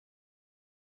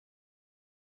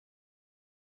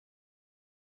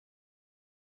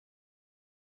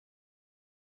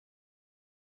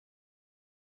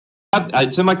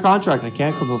It's in my contract. I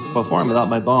can't perform without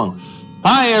my bong.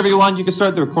 Hi, everyone. You can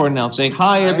start the recording now. Saying,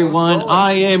 hi, everyone.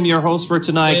 I am your host for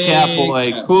tonight,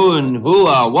 Catboy. Kun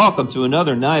Hua. Welcome to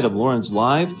another night of Lauren's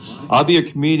Live. I'll be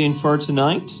your comedian for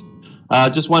tonight.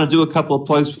 Just want to do a couple of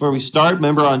plugs before we start.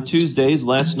 Remember, on Tuesdays,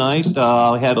 last night,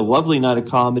 I had a lovely night of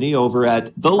comedy over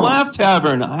at the Laugh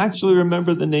Tavern. I actually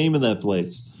remember the name of that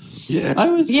place. Yeah. I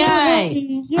was so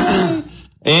happy. Yay!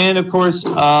 And, of course,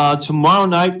 tomorrow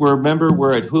night,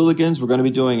 we're at Hooligans. We're going to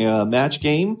be doing a match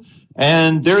game.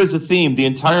 And there is a theme. The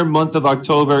entire month of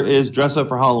October is dress up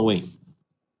for Halloween.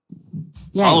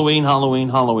 Yay. Halloween, Halloween,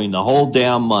 Halloween. The whole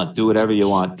damn month. Do whatever you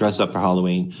want. Dress up for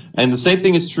Halloween. And the same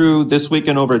thing is true this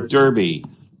weekend over at Derby.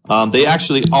 They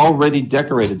actually already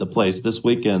decorated the place this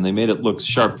weekend. They made it look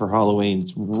sharp for Halloween.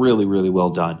 It's really, really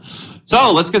well done.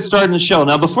 So let's get started in the show.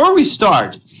 Now, before we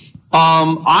start...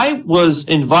 I was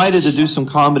invited to do some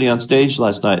comedy on stage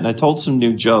last night, and I told some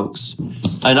new jokes.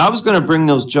 And I was going to bring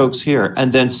those jokes here,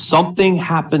 and then something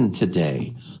happened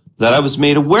today that I was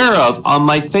made aware of on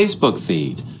my Facebook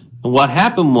feed. And what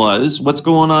happened was, what's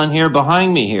going on here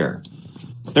behind me here?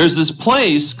 There's this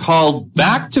place called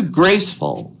Back to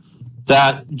Graceful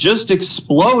that just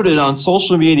exploded on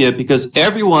social media because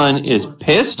everyone is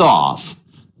pissed off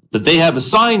that they have a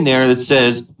sign there that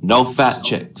says, no fat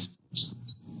chicks.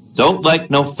 Don't like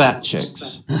no fat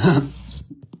chicks.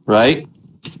 Right?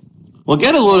 Well,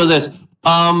 get a load of this.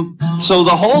 So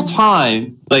the whole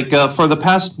time, like for the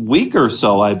past week or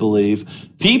so, I believe,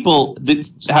 people that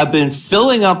have been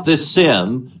filling up this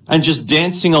sim and just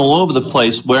dancing all over the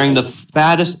place wearing the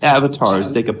fattest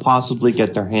avatars they could possibly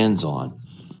get their hands on.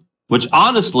 Which,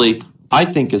 honestly, I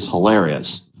think is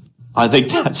hilarious. I think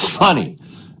that's funny.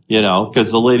 You know,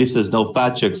 because the lady says no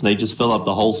fat chicks, and they just fill up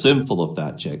the whole sim full of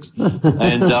fat chicks.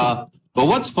 And but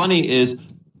what's funny is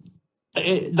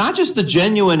not just the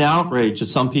genuine outrage that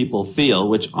some people feel,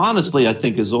 which honestly I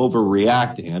think is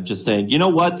overreacting. I'm just saying, you know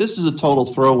what? This is a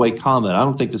total throwaway comment. I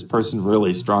don't think this person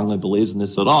really strongly believes in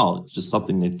this at all. It's just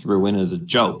something they threw in as a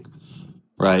joke,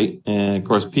 right? And of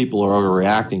course, people are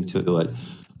overreacting to it.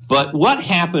 But what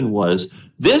happened was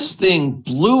this thing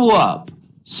blew up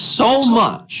so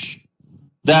much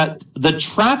that the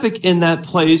traffic in that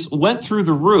place went through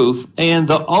the roof, and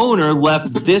the owner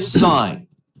left this sign.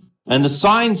 And the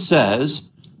sign says,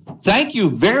 thank you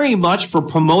very much for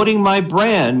promoting my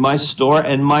brand, my store,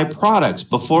 and my products.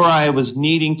 Before I was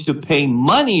needing to pay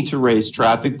money to raise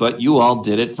traffic, but you all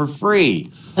did it for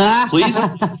free.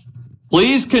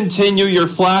 Please continue your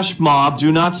flash mob.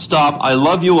 Do not stop. I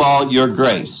love you all. Your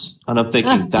Grace. And I'm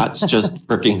thinking, that's just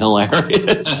freaking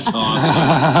hilarious.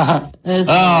 That's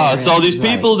awesome. So these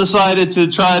people decided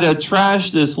to try to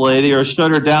trash this lady or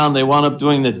shut her down. They wound up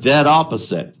doing the dead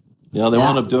opposite. You know, they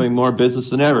wound up doing more business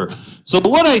than ever. So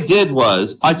what I did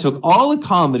was I took all the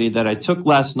comedy that I took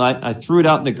last night, I threw it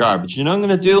out in the garbage. You know what I'm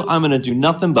going to do? I'm going to do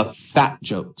nothing but fat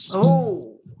jokes.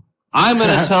 Oh. I'm going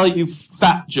to tell you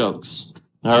fat jokes.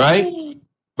 All right?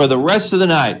 For the rest of the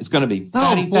night, it's going to be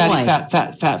fatty,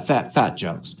 fat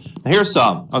jokes. Now, here's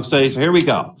some. Okay, so here we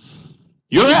go.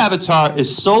 Your avatar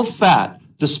is so fat,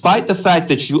 despite the fact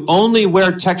that you only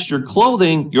wear textured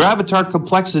clothing, your avatar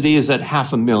complexity is at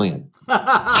 500,000.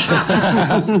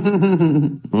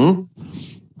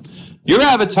 Your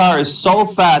avatar is so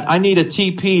fat, I need a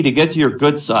TP to get to your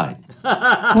good side.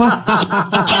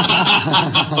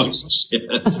 Oh, shit.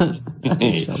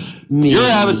 Your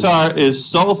avatar is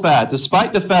so fat,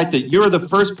 despite the fact that you're the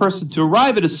first person to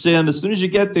arrive at a sim. As soon as you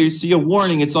get there, you see a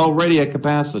warning. It's already at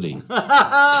capacity.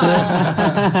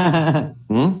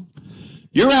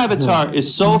 Your avatar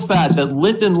is so fat that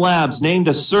Linden Labs named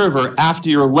a server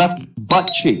after your left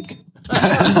butt cheek.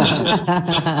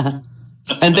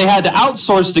 And they had to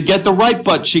outsource to get the right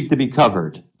butt cheek to be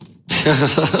covered.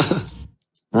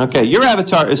 Okay, your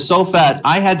avatar is so fat,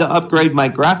 I had to upgrade my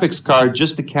graphics card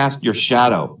just to cast your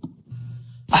shadow.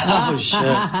 Oh, shit.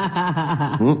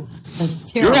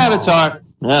 That's terrible. Your avatar,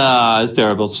 it's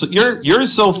terrible. So you're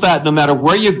so fat, no matter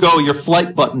where you go, your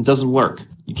flight button doesn't work.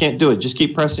 You can't do it. Just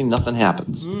keep pressing, nothing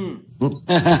happens.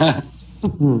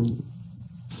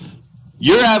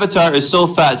 Your avatar is so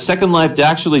fat, Second Life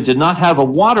actually did not have a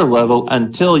water level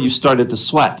until you started to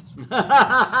sweat.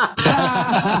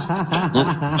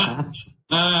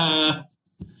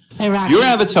 Your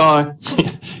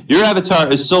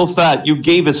avatar is so fat you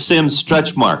gave a sim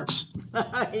stretch marks.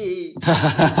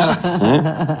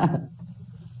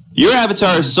 Your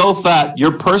avatar is so fat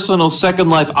your personal Second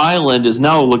Life island is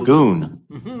now a lagoon.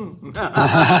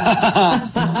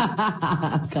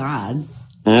 God.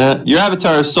 Your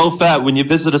avatar is so fat when you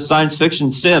visit a science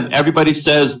fiction sim, everybody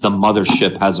says the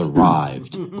mothership has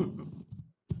arrived.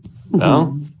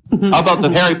 No? How about the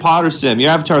Harry Potter sim? Your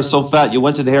avatar is so fat you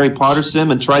went to the Harry Potter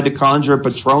sim and tried to conjure a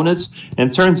Patronus,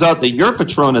 and it turns out that your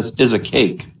Patronus is a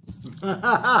cake.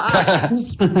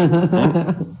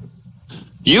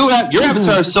 Your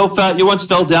avatar is so fat you once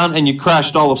fell down and you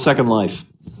crashed all of Second Life.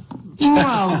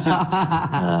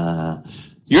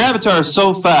 Your avatar is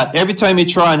so fat, every time you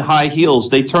try on high heels,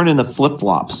 they turn into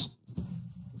flip-flops.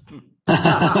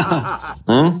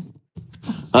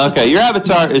 Okay, your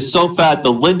avatar is so fat,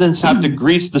 the Lindens have to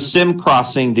grease the sim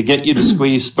crossing to get you to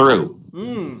squeeze through.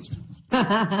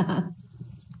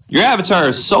 Your avatar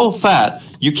is so fat,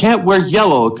 you can't wear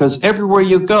yellow because everywhere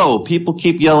you go, people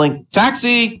keep yelling,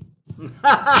 "Taxi!"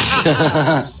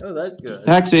 Oh, that's good.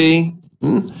 Taxi.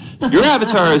 Your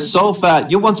avatar is so fat,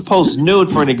 you once posed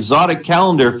nude for an exotic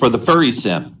calendar for the furry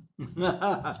sim.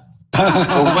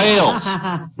 For whales.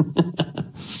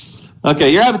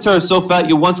 Okay, your avatar is so fat,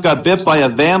 you once got bit by a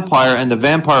vampire and the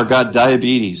vampire got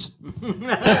diabetes.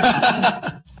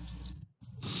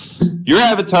 Your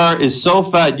avatar is so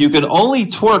fat, you can only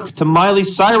twerk to Miley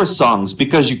Cyrus songs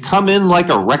because you come in like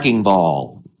a wrecking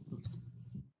ball.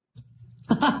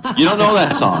 You don't know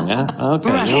that song, huh?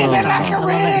 Okay.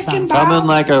 Coming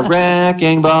like a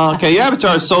wrecking ball. Okay, your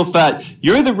avatar is so fat,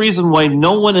 you're the reason why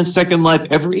no one in Second Life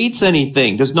ever eats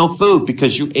anything. There's no food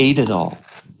because you ate it all.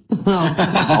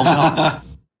 Oh, no.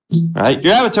 Right?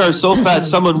 Your avatar is so fat,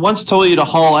 someone once told you to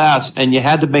haul ass and you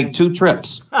had to make 2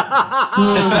 trips. That's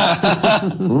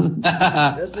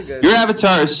a good Your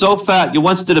avatar is so fat, you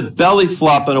once did a belly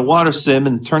flop in a water sim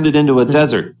and turned it into a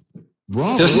desert.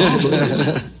 All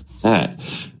right.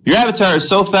 Your avatar is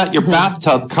so fat, your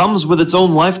bathtub comes with its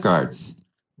own lifeguard.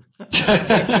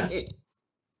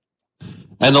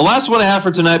 And the last one I have for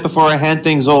tonight before I hand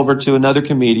things over to another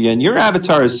comedian, your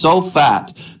avatar is so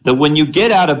fat that when you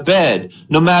get out of bed,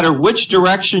 no matter which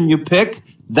direction you pick,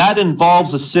 that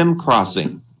involves a sim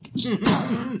crossing.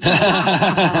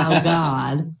 Oh,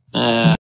 God.